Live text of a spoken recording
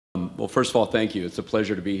first of all, thank you. It's a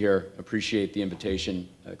pleasure to be here. Appreciate the invitation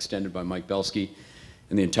extended by Mike Belsky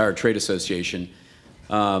and the entire trade association.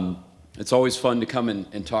 It's always fun to come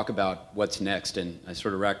and talk about what's next, and I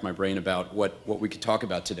sort of racked my brain about what we could talk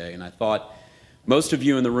about today, and I thought most of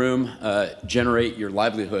you in the room generate your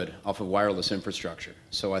livelihood off of wireless infrastructure.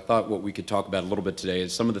 So I thought what we could talk about a little bit today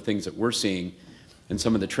is some of the things that we're seeing and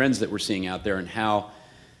some of the trends that we're seeing out there and how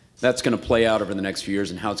that's going to play out over the next few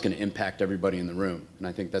years and how it's going to impact everybody in the room. And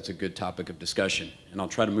I think that's a good topic of discussion. And I'll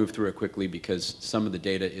try to move through it quickly because some of the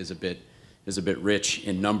data is a bit rich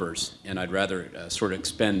in numbers, and I'd rather sort of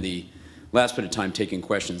expend the last bit of time taking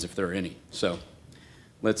questions if there are any. So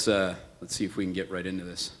let's see if we can get right into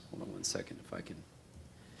this. Hold on one second if I can.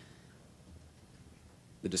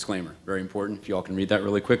 The disclaimer, very important. If you all can read that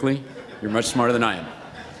really quickly, you're much smarter than I am.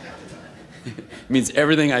 It means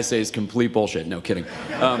everything I say is complete bullshit. No, kidding.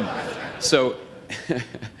 So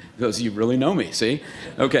those of you really know me, see?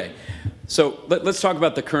 Okay. So let's talk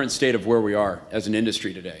about the current state of where we are as an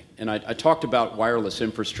industry today. And I talked about wireless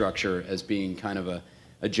infrastructure as being kind of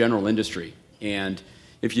a general industry. And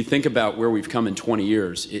if you think about where we've come in 20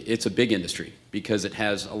 years, it's a big industry because it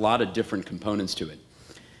has a lot of different components to it.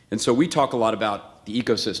 And so we talk a lot about the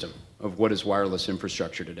ecosystem of what is wireless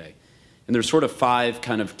infrastructure today. And there's sort of 5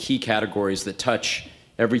 kind of key categories that touch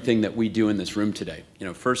everything that we do in this room today. You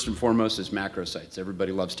know, first and foremost is macro sites.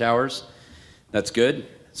 Everybody loves towers. That's good.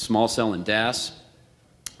 Small cell and DAS.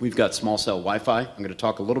 We've got small cell Wi-Fi. I'm going to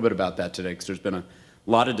talk a little bit about that today because there's been a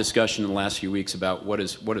lot of discussion in the last few weeks about what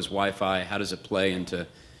is Wi-Fi, how does it play into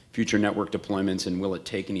future network deployments, and will it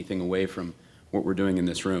take anything away from what we're doing in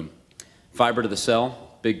this room. Fiber to the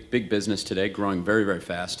cell, big business today, growing very, very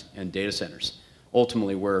fast, and data centers.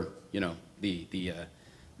 Ultimately, where the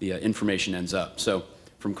information ends up. So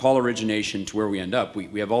from call origination to where we end up,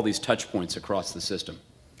 we have all these touch points across the system.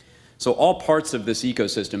 So all parts of this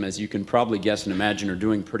ecosystem, as you can probably guess and imagine, are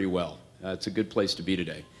doing pretty well. It's a good place to be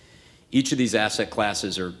today. Each of these asset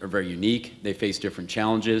classes are very unique. They face different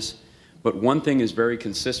challenges. But one thing is very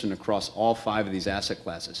consistent across all 5 of these asset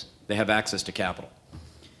classes. They have access to capital.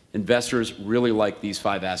 Investors really like these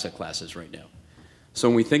 5 asset classes right now. So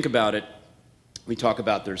when we think about it, we talk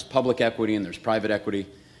about there's public equity and there's private equity.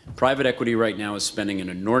 Private equity right now is spending an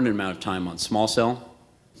inordinate amount of time on small cell,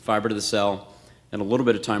 fiber to the cell, and a little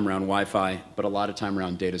bit of time around Wi-Fi, but a lot of time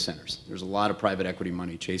around data centers. There's a lot of private equity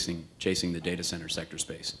money chasing the data center sector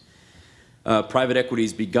space. Private equity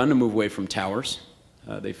has begun to move away from towers.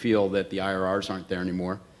 They feel that the IRRs aren't there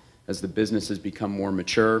anymore. As the business has become more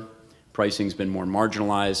mature, pricing's been more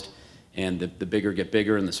marginalized, and the bigger get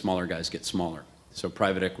bigger and the smaller guys get smaller. So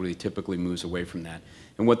private equity typically moves away from that.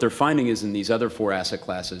 And what they're finding is in these other 4 asset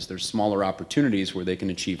classes, there's smaller opportunities where they can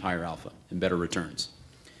achieve higher alpha and better returns.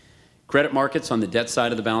 Credit markets on the debt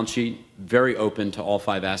side of the balance sheet, very open to all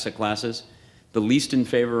 5 asset classes. The least in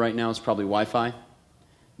favor right now is probably Wi-Fi.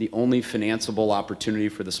 The only financeable opportunity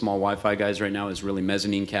for the small Wi-Fi guys right now is really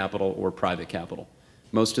mezzanine capital or private capital.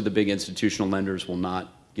 Most of the big institutional lenders will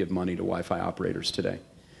not give money to Wi-Fi operators today.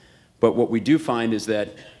 But what we do find is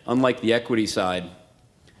that, unlike the equity side,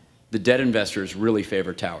 the debt investors really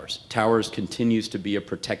favor towers. Towers continues to be a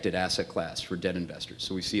protected asset class for debt investors.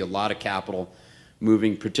 So we see a lot of capital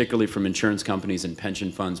moving, particularly from insurance companies and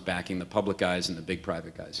pension funds backing the public guys and the big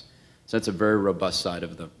private guys. So that's a very robust side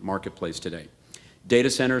of the marketplace today. Data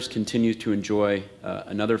centers continue to enjoy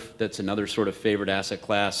another sort of favored asset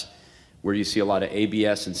class where you see a lot of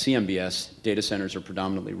ABS and CMBS. Data centers are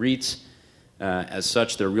predominantly REITs. As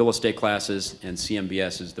such, they're real estate classes, and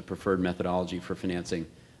CMBS is the preferred methodology for financing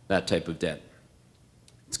that type of debt.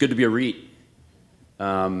 It's good to be a REIT.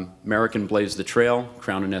 American blazed the trail.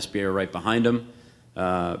 Crown and SBA are right behind them.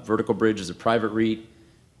 Vertical Bridge is a private REIT.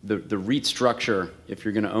 The REIT structure, if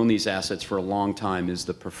you're going to own these assets for a long time, is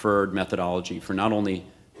the preferred methodology for not only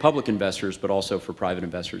public investors, but also for private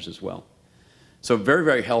investors as well. So very,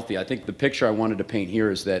 very healthy. I think the picture I wanted to paint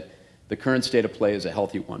here is that the current state of play is a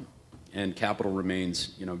healthy one, and capital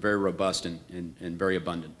remains, very robust and very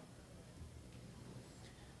abundant.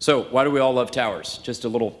 So why do we all love towers? Just a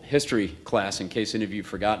little history class in case any of you have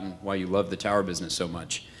forgotten why you love the tower business so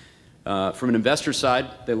much. From an investor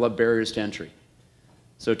side, they love barriers to entry.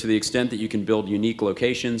 So to the extent that you can build unique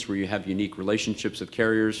locations where you have unique relationships with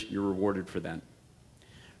carriers, you're rewarded for that.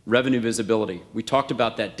 Revenue visibility. We talked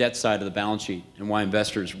about that debt side of the balance sheet and why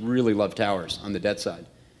investors really love towers on the debt side.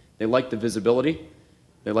 They like the visibility,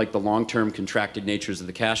 they like the long-term contracted natures of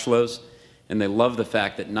the cash flows, and they love the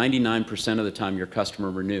fact that 99% of the time your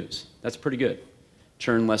customer renews. That's pretty good.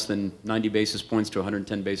 Churn less than 90 basis points to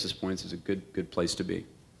 110 basis points is a good place to be.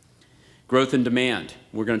 Growth and demand.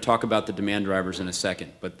 We're going to talk about the demand drivers in a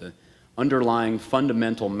second, but the underlying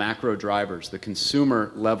fundamental macro drivers, the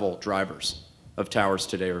consumer level drivers of towers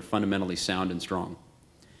today are fundamentally sound and strong.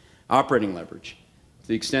 Operating leverage, to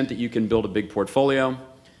the extent that you can build a big portfolio,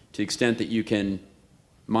 to the extent that you can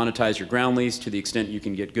monetize your ground lease, to the extent you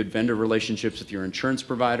can get good vendor relationships with your insurance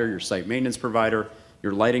provider, your site maintenance provider,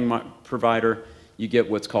 your lighting provider, you get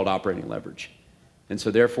what's called operating leverage. And so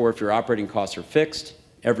therefore, if your operating costs are fixed,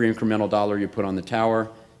 every incremental dollar you put on the tower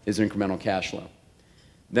is incremental cash flow.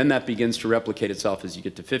 Then that begins to replicate itself as you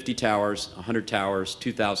get to 50 towers, 100 towers,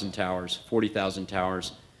 2,000 towers, 40,000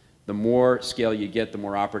 towers. The more scale you get, the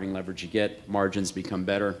more operating leverage you get, margins become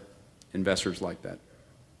better, investors like that.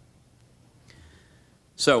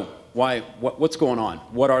 So what's going on?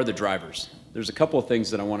 What are the drivers? There's a couple of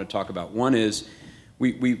things that I want to talk about. One is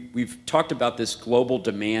we've talked about this global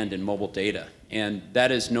demand in mobile data, and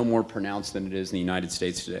that is no more pronounced than it is in the United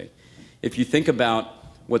States today. If you think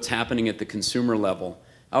about what's happening at the consumer level,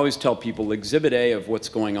 I always tell people exhibit A of what's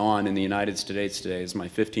going on in the United States today is my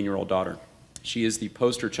 15-year-old daughter. She is the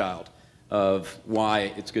poster child of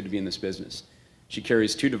why it's good to be in this business. She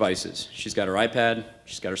carries 2 devices. She's got her iPad,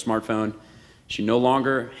 she's got her smartphone. She no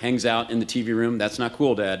longer hangs out in the TV room. That's not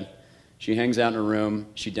cool, Dad. She hangs out in her room,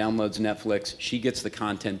 she downloads Netflix, she gets the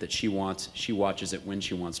content that she wants, she watches it when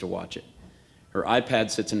she wants to watch it. Her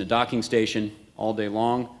iPad sits in a docking station all day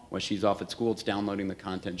long. While she's off at school, it's downloading the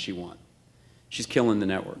content she wants. She's killing the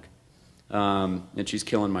network, and she's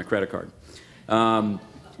killing my credit card. And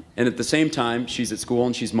at the same time, she's at school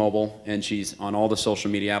and she's mobile and she's on all the social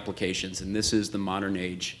media applications, and this is the modern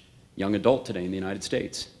age young adult today in the United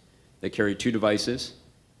States. They carry 2 devices.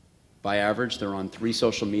 By average, they're on 3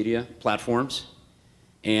 social media platforms,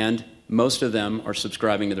 and most of them are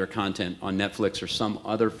subscribing to their content on Netflix or some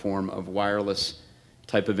other form of wireless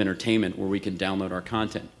type of entertainment where we can download our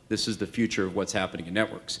content. This is the future of what's happening in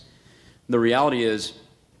networks. The reality is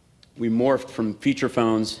we morphed from feature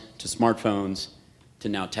phones to smartphones to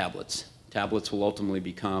now tablets. Tablets will ultimately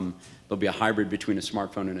become, there'll be a hybrid between a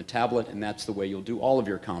smartphone and a tablet, and that's the way you'll do all of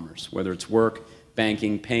your commerce, whether it's work,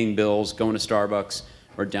 banking, paying bills, going to Starbucks,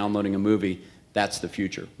 or downloading a movie. That's the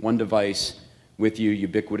future. One device with you,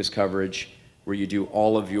 ubiquitous coverage, where you do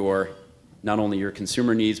all of your, not only your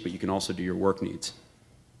consumer needs, but you can also do your work needs.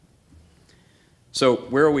 So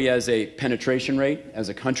where are we as a penetration rate as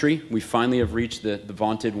a country? We finally have reached the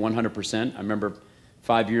vaunted 100%. I remember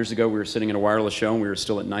 5 years ago we were sitting at a wireless show and we were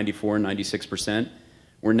still at 94, 96%.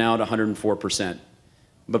 We're now at 104%.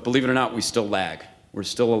 But believe it or not, we still lag. We're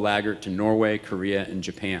still a laggard to Norway, Korea, and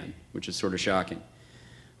Japan, which is sort of shocking.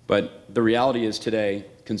 But the reality is today,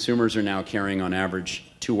 consumers are now carrying on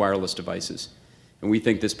average 2 wireless devices. And we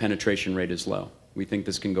think this penetration rate is low. We think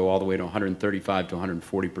this can go all the way to 135 to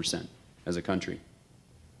 140% as a country.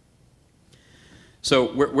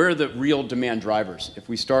 So where are the real demand drivers? If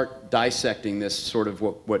we start dissecting this sort of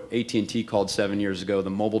what AT&T called 7 years ago,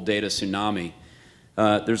 the mobile data tsunami,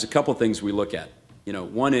 there's a couple things we look at.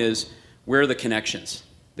 One is, where are the connections?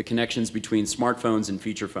 The connections between smartphones and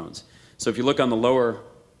feature phones. So if you look on the lower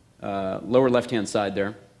left-hand side there,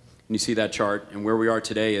 and you see that chart, and where we are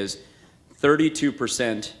today is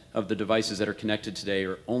 32% of the devices that are connected today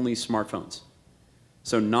are only smartphones.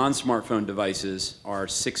 So non-smartphone devices are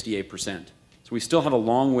 68%. So we still have a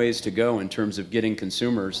long ways to go in terms of getting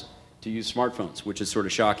consumers to use smartphones, which is sort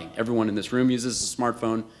of shocking. Everyone in this room uses a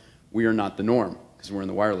smartphone. We are not the norm because we're in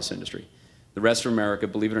the wireless industry. The rest of America,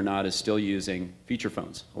 believe it or not, is still using feature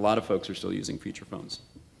phones. A lot of folks are still using feature phones.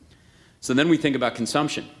 So then we think about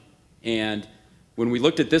consumption. And when we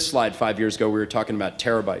looked at this slide 5 years ago, we were talking about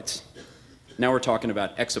terabytes. Now we're talking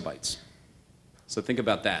about exabytes. So think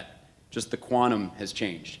about that. Just the quantum has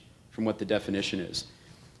changed from what the definition is.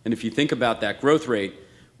 And if you think about that growth rate,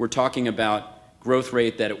 we're talking about growth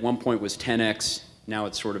rate that at one point was 10x, now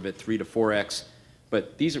it's sort of at 3 to 4x.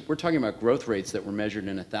 But we're talking about growth rates that were measured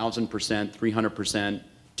in 1,000%, 300%,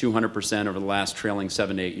 200% over the last trailing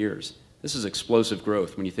 7 to 8 years. This is explosive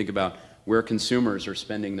growth when you think about where consumers are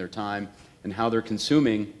spending their time and how they're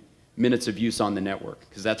consuming minutes of use on the network,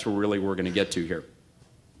 because that's where really we're going to get to here.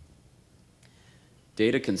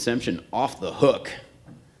 Data consumption off the hook.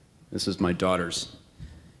 This is my daughter's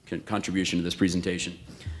contribution to this presentation.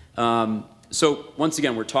 So once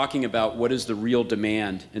again, we're talking about what is the real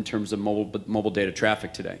demand in terms of mobile data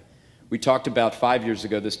traffic today. We talked about 5 years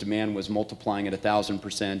ago this demand was multiplying at 1,000%,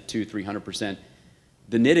 200%, 300%.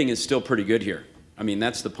 The knitting is still pretty good here. I mean,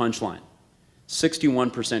 that's the punchline.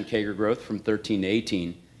 61% CAGR growth from 13 to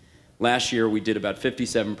 18. Last year, we did about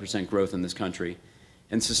 57% growth in this country,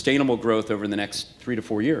 and sustainable growth over the next 3 to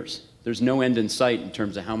 4 years. There's no end in sight in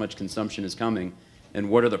terms of how much consumption is coming and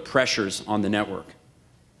what are the pressures on the network.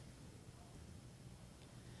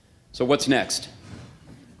 So what's next?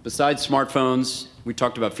 Besides smartphones, we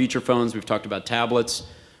talked about feature phones, we've talked about tablets.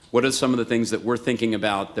 What are some of the things that we're thinking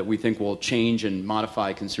about that we think will change and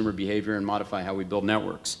modify consumer behavior and modify how we build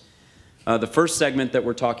networks? The first segment that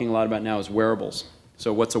we're talking a lot about now is wearables.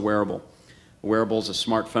 So what's a wearable? A wearable is a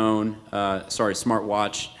smartphone,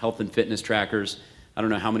 smartwatch, health and fitness trackers. I don't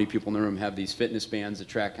know how many people in the room have these fitness bands that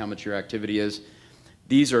track how much your activity is.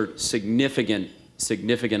 These are significant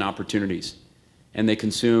opportunities, and they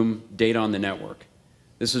consume data on the network.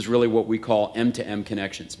 This is really what we call M2M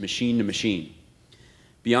connections, machine to machine.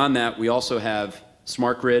 Beyond that, we also have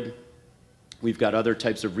smart grid. We've got other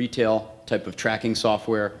types of retail type of tracking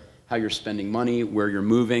software, how you're spending money, where you're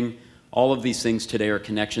moving. All of these things today are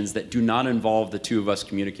connections that do not involve the two of us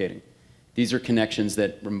communicating. These are connections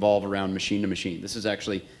that revolve around machine to machine. This is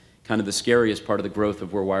actually kind of the scariest part of the growth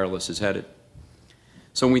of where wireless is headed.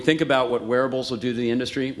 So when we think about what wearables will do to the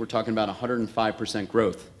industry, we're talking about 105%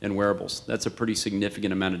 growth in wearables. That's a pretty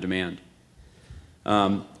significant amount of demand.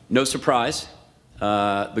 No surprise,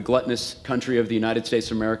 the gluttonous country of the United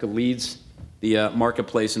States of America leads the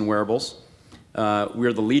marketplace in wearables.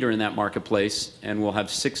 We're the leader in that marketplace, and we'll have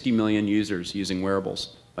 60 million users using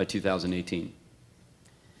wearables by 2018.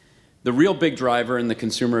 The real big driver in the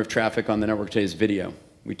consumer of traffic on the network today is video.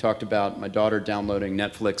 We talked about my daughter downloading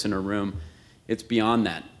Netflix in her room. It's beyond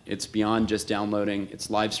that. It's beyond just downloading. It's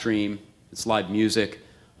live stream. It's live music.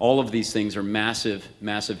 All of these things are massive,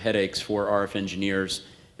 massive headaches for RF engineers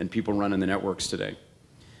and people running the networks today.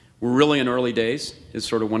 We're really in early days is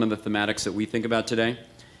sort of one of the thematics that we think about today.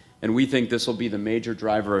 And we think this will be the major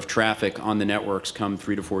driver of traffic on the networks come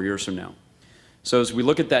 3 to 4 years from now. So as we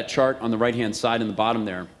look at that chart on the right-hand side in the bottom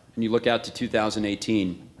there, and you look out to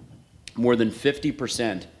 2018, more than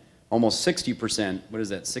 50%, almost 60%, what is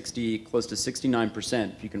that, close to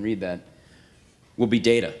 69%, if you can read that, will be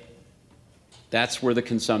data. That's where the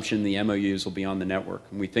consumption, the MOUs will be on the network.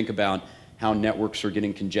 And we think about how networks are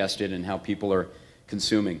getting congested and how people are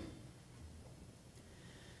consuming.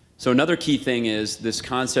 So another key thing is this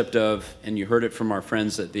concept of, and you heard it from our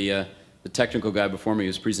friends at the technical guy before me,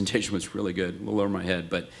 whose presentation was really good, a little over my head,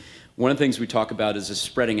 but one of the things we talk about is a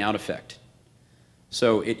spreading out effect.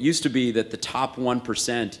 So it used to be that the top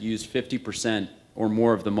 1% used 50% or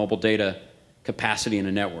more of the mobile data capacity in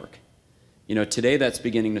a network. You know, today that's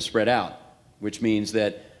beginning to spread out, which means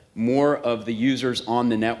that more of the users on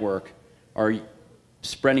the network are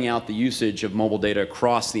spreading out the usage of mobile data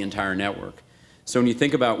across the entire network. So when you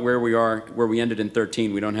think about where we are, where we ended in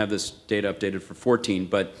 13, we don't have this data updated for 14,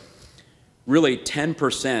 but really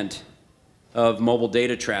 10% of mobile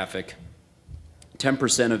data traffic,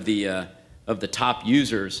 10% of the top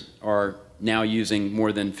users are now using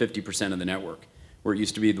more than 50% of the network, where it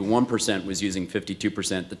used to be the 1% was using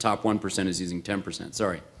 52%, the top 1% is using 10%,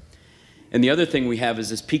 sorry. And the other thing we have is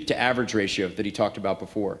this peak to average ratio that he talked about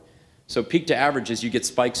before. So peak to average is you get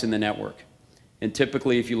spikes in the network. And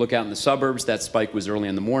typically, if you look out in the suburbs, that spike was early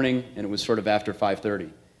in the morning, and it was sort of after 5:30.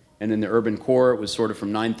 And in the urban core, it was sort of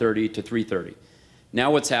from 9:30 to 3:30. Now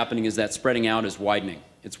what's happening is that spreading out is widening.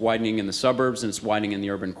 It's widening in the suburbs, and it's widening in the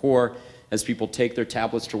urban core as people take their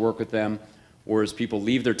tablets to work with them, or as people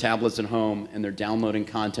leave their tablets at home and they're downloading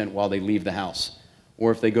content while they leave the house. Or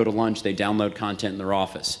if they go to lunch, they download content in their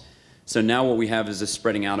office. So now what we have is this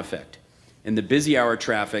spreading out effect. In the busy hour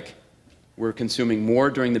traffic, we're consuming more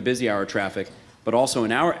during the busy hour traffic, but also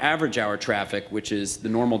in our average hour traffic, which is the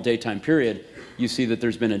normal daytime period, you see that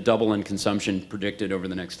there's been a double in consumption predicted over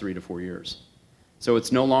the next 3 to 4 years. So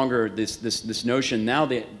it's no longer this notion. Now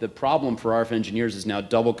the problem for RF engineers is now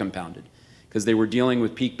double compounded, because they were dealing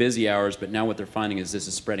with peak busy hours, but now what they're finding is this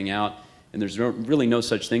is spreading out, and there's really no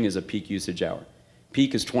such thing as a peak usage hour.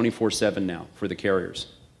 Peak is 24/7 now for the carriers.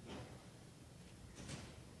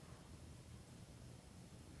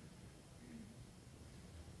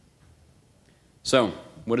 So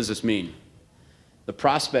what does this mean? The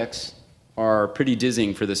prospects are pretty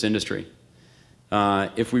dizzying for this industry.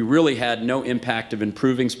 If we really had no impact of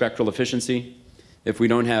improving spectral efficiency, if we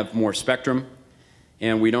don't have more spectrum,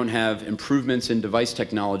 and we don't have improvements in device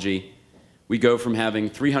technology, we go from having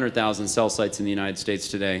 300,000 cell sites in the United States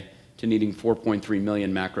today to needing 4.3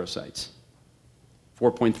 million macro sites.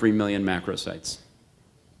 4.3 million macro sites.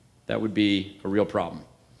 That would be a real problem.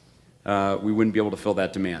 We wouldn't be able to fill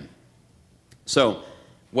that demand. So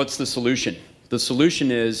what's the solution? The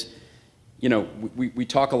solution is, you know, we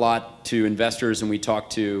talk a lot to investors and we talk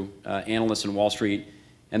to analysts in Wall Street,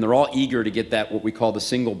 and they're all eager to get that, what we call the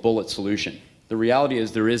single bullet solution. The reality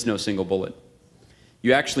is there is no single bullet.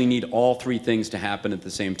 You actually need all three things to happen at the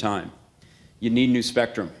same time. You need new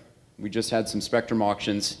spectrum. We just had some spectrum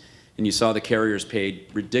auctions, and you saw the carriers paid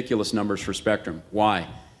ridiculous numbers for spectrum. Why?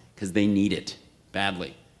 because they need it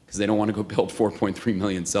badly, because they don't want to go build 4.3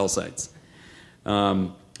 million cell sites.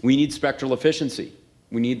 We need spectral efficiency.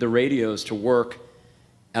 We need the radios to work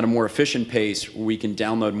at a more efficient pace where we can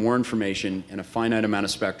download more information in a finite amount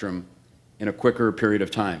of spectrum in a quicker period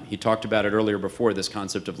of time. He talked about it earlier before, this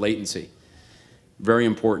concept of latency. Very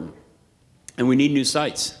important. And we need new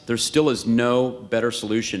sites. There still is no better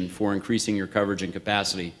solution for increasing your coverage and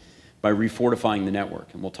capacity by refortifying the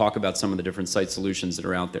network. And we'll talk about some of the different site solutions that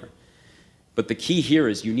are out there. But the key here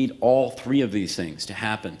is you need all three of these things to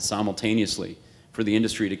happen simultaneously for the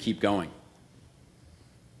industry to keep going.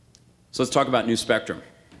 So let's talk about new spectrum.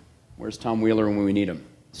 Where's Tom Wheeler when we need him?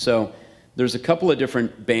 So there's a couple of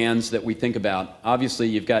different bands that we think about. Obviously,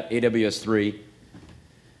 you've got AWS-3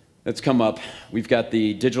 that's come up. We've got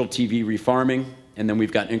the digital TV refarming, and then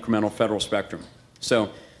we've got incremental federal spectrum. So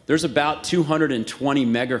there's about 220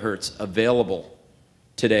 megahertz available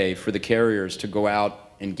today for the carriers to go out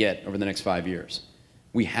and get over the next 5 years.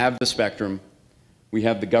 We have the spectrum. We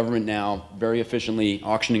have the government now very efficiently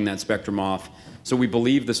auctioning that spectrum off. So we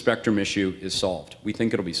believe the spectrum issue is solved. We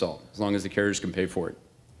think it'll be solved, as long as the carriers can pay for it.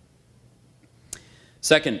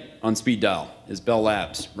 Second on speed dial is Bell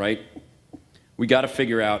Labs, right? We got to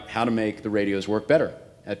figure out how to make the radios work better.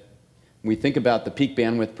 When we think about the peak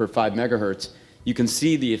bandwidth per 5 megahertz, you can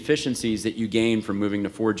see the efficiencies that you gain from moving to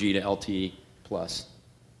 4G to LTE plus.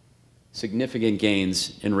 Significant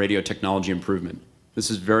gains in radio technology improvement. This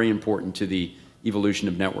is very important to the evolution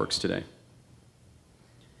of networks today.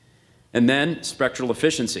 And then spectral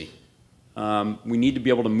efficiency. We need to be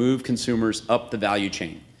able to move consumers up the value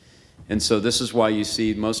chain. And so this is why you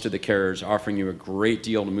see most of the carriers offering you a great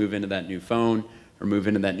deal to move into that new phone or move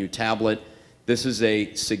into that new tablet. This is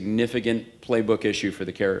a significant playbook issue for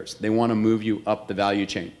the carriers. They want to move you up the value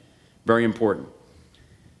chain. Very important.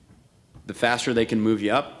 The faster they can move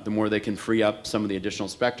you up, the more they can free up some of the additional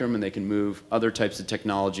spectrum, and they can move other types of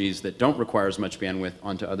technologies that don't require as much bandwidth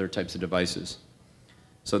onto other types of devices.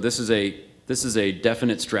 So this is a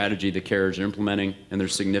definite strategy the carriers are implementing, and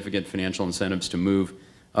there's significant financial incentives to move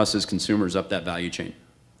us as consumers up that value chain.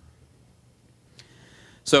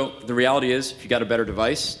 So the reality is, if you got a better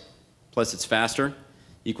device, plus it's faster,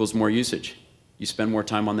 equals more usage. You spend more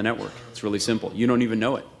time on the network. It's really simple. You don't even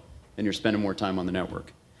know it, and you're spending more time on the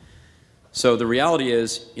network. So the reality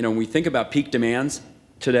is, when we think about peak demands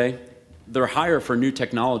today, they're higher for new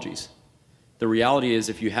technologies. The reality is,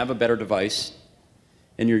 if you have a better device,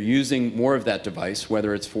 and you're using more of that device,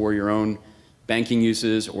 whether it's for your own banking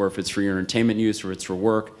uses or if it's for your entertainment use or it's for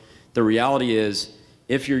work, the reality is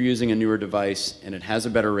if you're using a newer device and it has a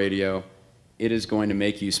better radio, it is going to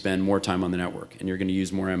make you spend more time on the network and you're going to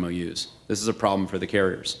use more MOUs. This is a problem for the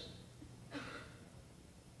carriers.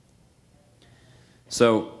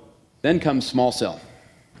 So then comes small cell.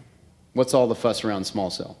 What's all the fuss around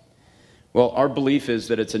small cell? Well, our belief is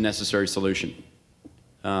that it's a necessary solution.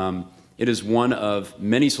 It is one of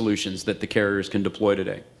many solutions that the carriers can deploy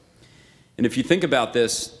today. And if you think about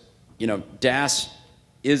this, DAS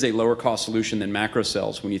is a lower cost solution than macro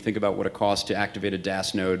cells when you think about what it costs to activate a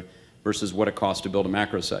DAS node versus what it costs to build a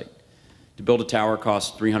macro site. To build a tower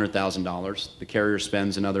costs $300,000. The carrier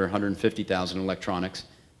spends another $150,000 in electronics.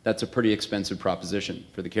 That's a pretty expensive proposition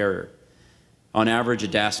for the carrier. On average, a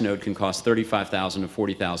DAS node can cost $35,000 to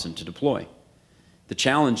 $40,000 to deploy. The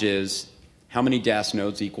challenge is, how many DAS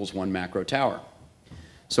nodes equals one macro tower?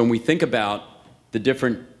 So when we think about the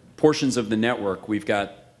different portions of the network, we've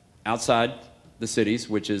got outside the cities,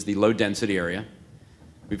 which is the low density area.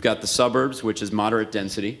 We've got the suburbs, which is moderate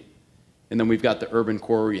density. And then we've got the urban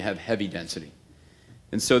core where you have heavy density.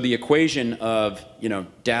 And so the equation of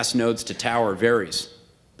DAS nodes to tower varies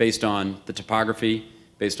based on the topography,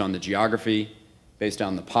 based on the geography, based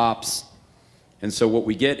on the POPs. And so what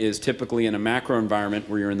we get is typically in a macro environment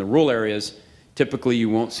where you're in the rural areas, typically you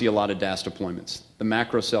won't see a lot of DAS deployments. The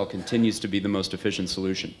macro cell continues to be the most efficient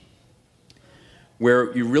solution.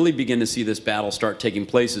 Where you really begin to see this battle start taking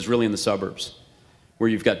place is really in the suburbs, where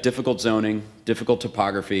you've got difficult zoning, difficult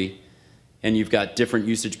topography, and you've got different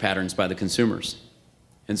usage patterns by the consumers.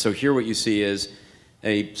 And so here what you see is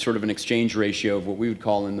a sort of an exchange ratio of what we would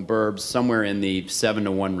call in the burbs somewhere in the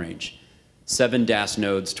 7-to-1 range. 7 DAS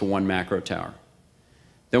nodes to 1 macro tower.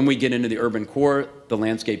 Then we get into the urban core, the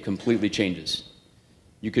landscape completely changes.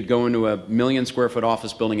 You could go into a 1 million square foot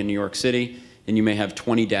office building in New York City, and you may have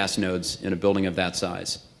 20 DAS nodes in a building of that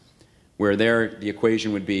size, where there the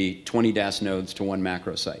equation would be 20 DAS nodes to 1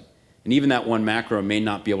 macro site. And even that 1 macro may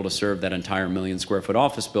not be able to serve that entire 1 million square foot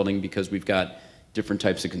office building because we've got different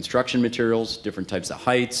types of construction materials, different types of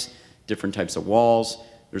heights, different types of walls.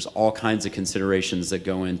 There's all kinds of considerations that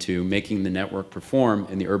go into making the network perform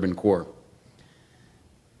in the urban core.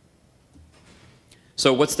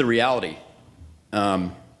 So what's the reality?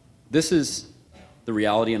 This is the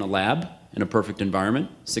reality in a lab, in a perfect environment,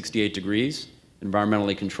 68 degrees,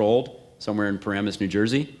 environmentally controlled, somewhere in Paramus, New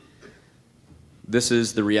Jersey. This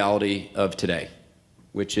is the reality of today,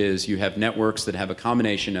 which is you have networks that have a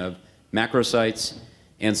combination of macro sites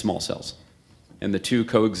and small cells, and the two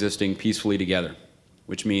coexisting peacefully together,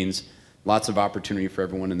 which means lots of opportunity for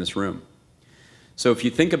everyone in this room. So if you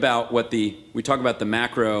think about we talk about the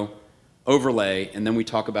macro overlay, and then we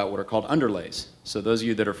talk about what are called underlays. So those of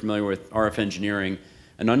you that are familiar with RF engineering,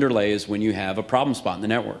 an underlay is when you have a problem spot in the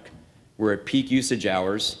network. We're at peak usage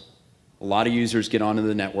hours, a lot of users get onto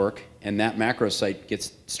the network, and that macro site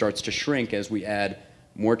starts to shrink as we add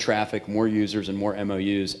more traffic, more users, and more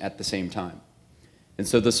MOUs at the same time. And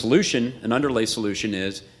so the solution, an underlay solution,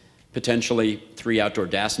 is potentially 3 outdoor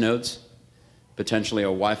DAS nodes, potentially a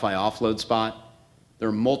Wi-Fi offload spot. There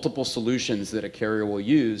are multiple solutions that a carrier will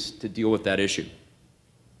use to deal with that issue.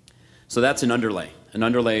 So that's an underlay. An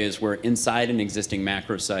underlay is where inside an existing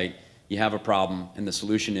macro site, you have a problem, and the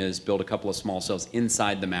solution is build a couple of small cells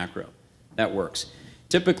inside the macro. That works.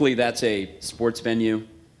 Typically, that's a sports venue.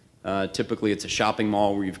 Typically, it's a shopping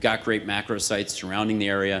mall where you've got great macro sites surrounding the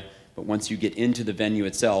area, but once you get into the venue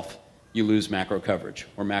itself, you lose macro coverage,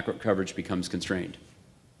 or macro coverage becomes constrained.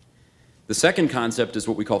 The second concept is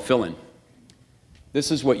what we call fill-in. This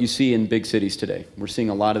is what you see in big cities today. We're seeing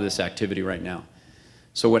a lot of this activity right now.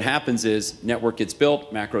 So what happens is network gets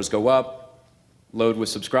built, macros go up, load with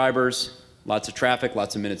subscribers, lots of traffic,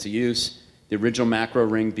 lots of minutes of use. The original macro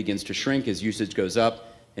ring begins to shrink as usage goes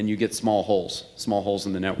up, and you get small holes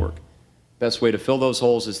in the network. Best way to fill those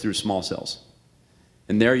holes is through small cells.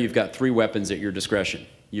 And there you've got 3 weapons at your discretion.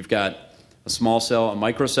 You've got a small cell, a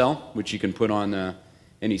micro cell, which you can put on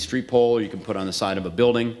any street pole, or you can put on the side of a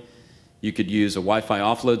building. You could use a Wi-Fi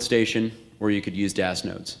offload station, or you could use DAS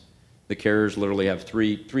nodes. The carriers literally have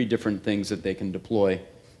three different things that they can deploy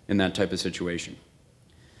in that type of situation.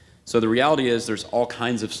 So the reality is there's all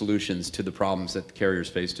kinds of solutions to the problems that the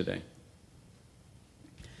carriers face today.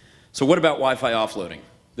 So what about Wi-Fi offloading?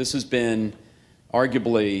 This has been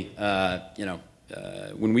arguably,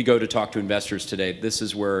 when we go to talk to investors today, this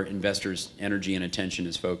is where investors' energy and attention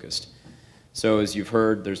is focused. So as you've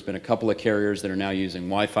heard, there's been a couple of carriers that are now using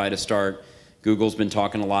Wi-Fi to start. Google's been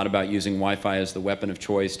talking a lot about using Wi-Fi as the weapon of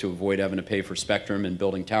choice to avoid having to pay for spectrum and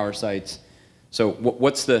building tower sites. So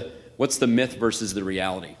what's the myth versus the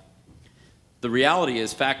reality? The reality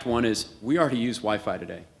is, fact one is, we already use Wi-Fi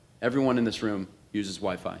today. Everyone in this room uses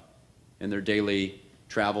Wi-Fi in their daily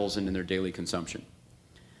travels and in their daily consumption.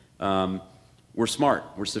 We're smart,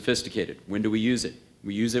 we're sophisticated. When do we use it?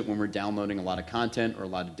 We use it when we're downloading a lot of content or a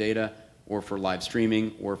lot of data, or for live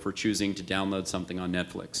streaming, or for choosing to download something on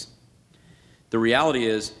Netflix. The reality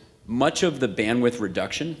is, much of the bandwidth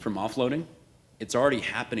reduction from offloading, it's already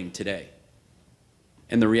happening today.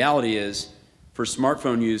 And the reality is, for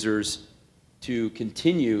smartphone users to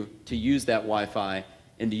continue to use that Wi-Fi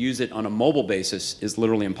and to use it on a mobile basis is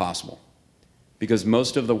literally impossible, because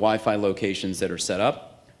most of the Wi-Fi locations that are set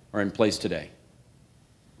up are in place today.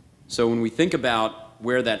 So when we think about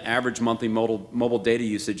where that average monthly mobile data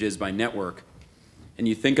usage is by network, and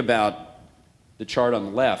you think about the chart on the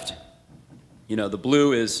left, the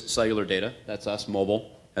blue is cellular data. That's us,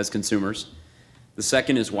 mobile, as consumers. The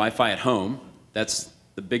second is Wi-Fi at home. That's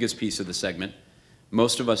the biggest piece of the segment.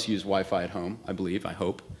 Most of us use Wi-Fi at home, I believe, I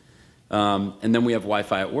hope. And then we have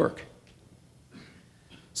Wi-Fi at work.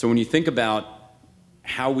 So when you think about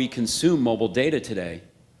how we consume mobile data today,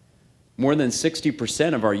 more than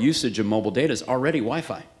 60% of our usage of mobile data is already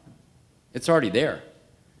Wi-Fi. It's already there.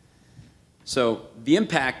 So the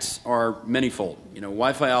impacts are manyfold.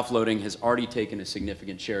 Wi-Fi offloading has already taken a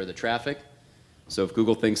significant share of the traffic. So if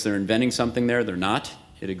Google thinks they're inventing something there, they're not.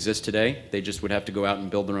 It exists today. They just would have to go out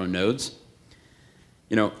and build their own nodes.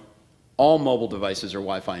 All mobile devices are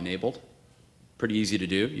Wi-Fi enabled. Pretty easy to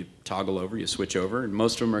do. You toggle over, you switch over, and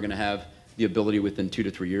most of them are going to have the ability within 2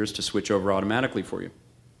 to 3 years to switch over automatically for you.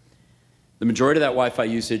 The majority of that Wi-Fi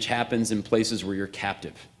usage happens in places where you're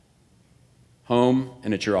captive, home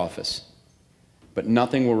and at your office. But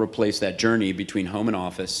nothing will replace that journey between home and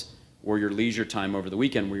office, or your leisure time over the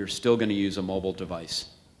weekend where you're still going to use a mobile device.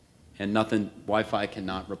 And Wi-Fi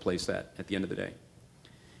cannot replace that at the end of the day.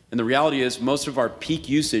 And the reality is, most of our peak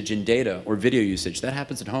usage in data or video usage, that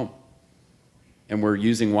happens at home. And we're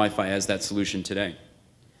using Wi-Fi as that solution today.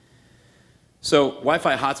 So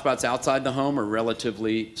Wi-Fi hotspots outside the home are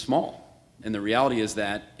relatively small. And the reality is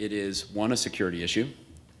that it is, 1, a security issue,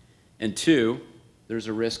 and 2, there's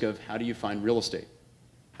a risk of how do you find real estate?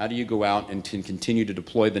 How do you go out and continue to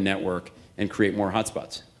deploy the network and create more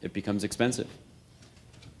hotspots? It becomes expensive.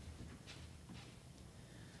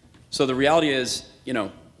 So the reality is,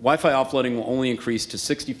 Wi-Fi offloading will only increase to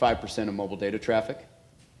 65% of mobile data traffic,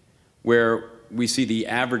 where we see the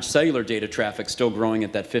average cellular data traffic still growing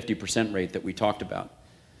at that 50% rate that we talked about.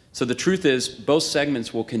 So the truth is, both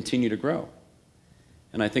segments will continue to grow.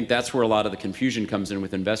 And I think that's where a lot of the confusion comes in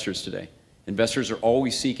with investors today. Investors are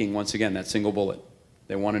always seeking, once again, that single bullet.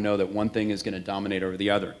 They want to know that one thing is going to dominate over the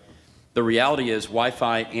other. The reality is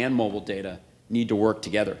Wi-Fi and mobile data need to work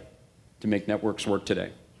together to make networks work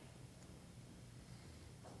today.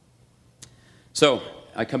 So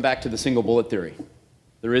I come back to the single bullet theory.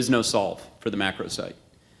 There is no solve for the macro site.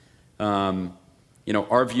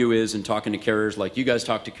 Our view is, in talking to carriers like you guys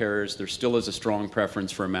talk to carriers, there still is a strong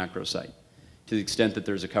preference for a macro site to the extent that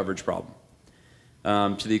there's a coverage problem.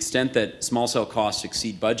 To the extent that small cell costs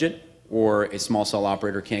exceed budget, or a small cell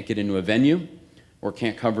operator can't get into a venue, or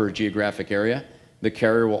can't cover a geographic area, the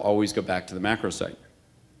carrier will always go back to the macro site.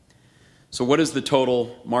 So what is the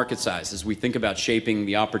total market size as we think about shaping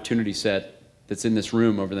the opportunity set that's in this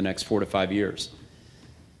room over the next 4 to 5 years?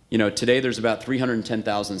 Today there's about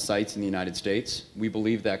 310,000 sites in the United States. We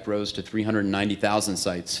believe that grows to 390,000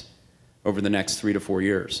 sites over the next 3 to 4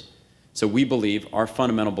 years. So we believe, our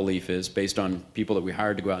fundamental belief is, based on people that we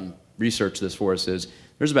hired to go out and research this for us, is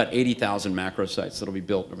there's about 80,000 macro sites that will be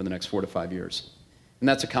built over the next 4 to 5 years. And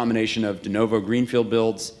that's a combination of de novo greenfield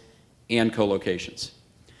builds and co-locations.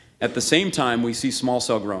 At the same time, we see small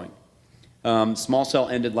cell growing. Small cell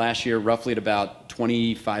ended last year roughly at about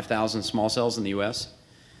 25,000 small cells in the US.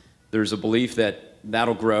 There's a belief that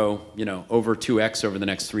that'll grow, over 2x over the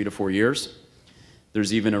next 3 to 4 years.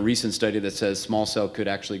 There's even a recent study that says small cell could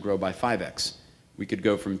actually grow by 5x. We could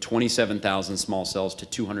go from 27,000 small cells to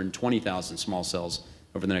 220,000 small cells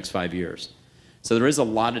over the next 5 years. So there is a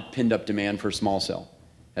lot of pinned up demand for small cell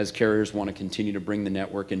as carriers want to continue to bring the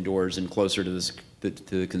network indoors and closer to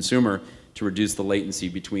the consumer to reduce the latency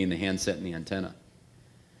between the handset and the antenna.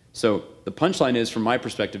 So the punchline is, from my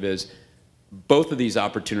perspective, is both of these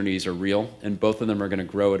opportunities are real, and both of them are going to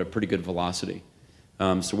grow at a pretty good velocity.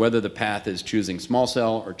 So whether the path is choosing small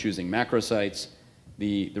cell or choosing macro sites,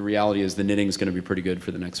 the reality is the knitting is going to be pretty good for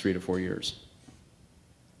the next 3 to 4 years.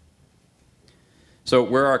 So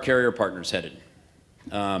where are our carrier partners headed?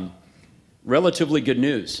 Relatively good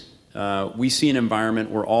news. We see an environment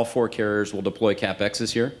where all 4 carriers will deploy CapEx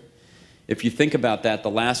this year. If you think about that, the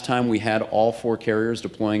last time we had all 4 carriers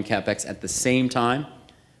deploying CapEx at the same time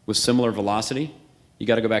with similar velocity, you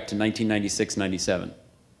got to go back to 1996-97.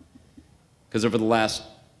 Because over the last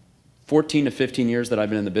 14 to 15 years that I've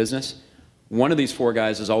been in the business, one of these 4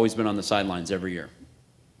 guys has always been on the sidelines every year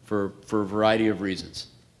for a variety of reasons.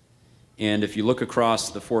 And if you look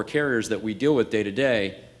across the 4 carriers that we deal with day to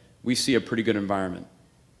day, we see a pretty good environment.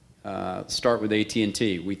 Start with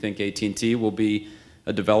AT&T. We think AT&T will be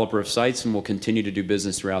a developer of sites and will continue to do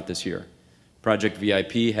business throughout this year. Project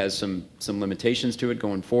VIP has some limitations to it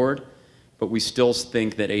going forward, but we still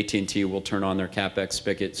think that AT&T will turn on their CapEx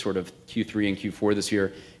spigot sort of Q3 and Q4 this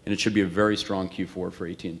year, and it should be a very strong Q4 for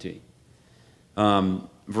AT&T.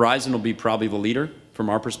 Verizon will be probably the leader from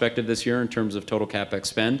our perspective this year in terms of total CapEx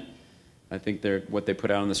spend. I think what they put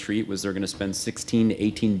out on the street was they're going to spend 16 to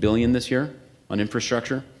 18 billion this year on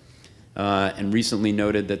infrastructure, and recently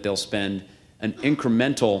noted that they'll spend an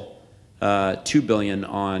incremental 2 billion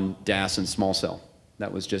on DAS and small cell.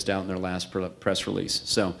 That was just out in their last press release.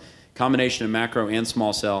 So combination of macro and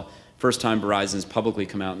small cell. First time Verizon's publicly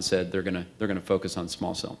come out and said they're going to focus on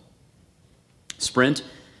small cell. Sprint,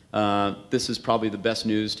 this is probably the best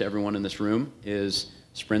news to everyone in this room, is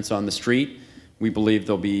Sprint's on the street. We believe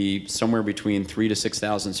there'll be somewhere between 3,000 to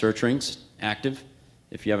 6,000 search rings active,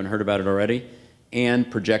 if you haven't heard about it already, and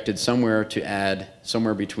projected somewhere to add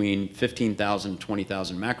somewhere between 15,000 to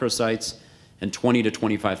 20,000 macro sites and 20 to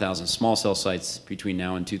 25,000 small cell sites between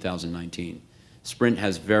now and 2019. Sprint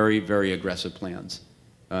has very, very aggressive plans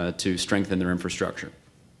to strengthen their infrastructure.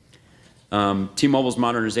 T-Mobile's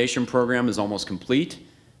modernization program is almost complete.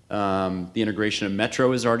 The integration of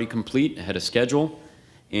Metro is already complete, ahead of schedule,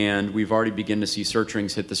 and we've already begun to see search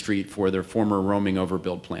rings hit the street for their former roaming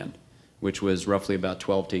overbuild plan, which was roughly about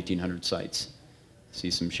 12 to 1,800 sites. See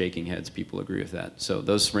some shaking heads, people agree with that. So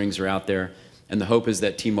those rings are out there, and the hope is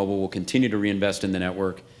that T-Mobile will continue to reinvest in the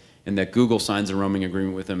network, and that Google signs a roaming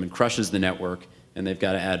agreement with them and crushes the network, and they've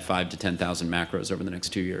got to add 5,000 to 10,000 macros over the next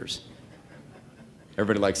 2 years.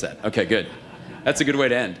 Everybody likes that. Okay, good. That's a good way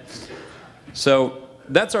to end. So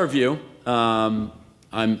that's our view.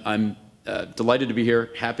 I'm delighted to be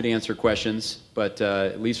here, happy to answer questions, but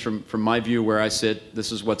at least from my view where I sit,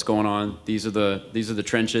 this is what's going on. These are the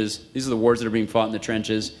trenches. These are the wars that are being fought in the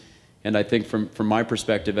trenches. And I think from my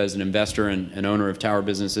perspective as an investor and owner of tower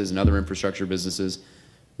businesses and other infrastructure businesses,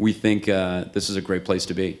 we think this is a great place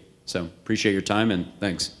to be. So appreciate your time, and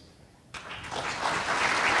thanks.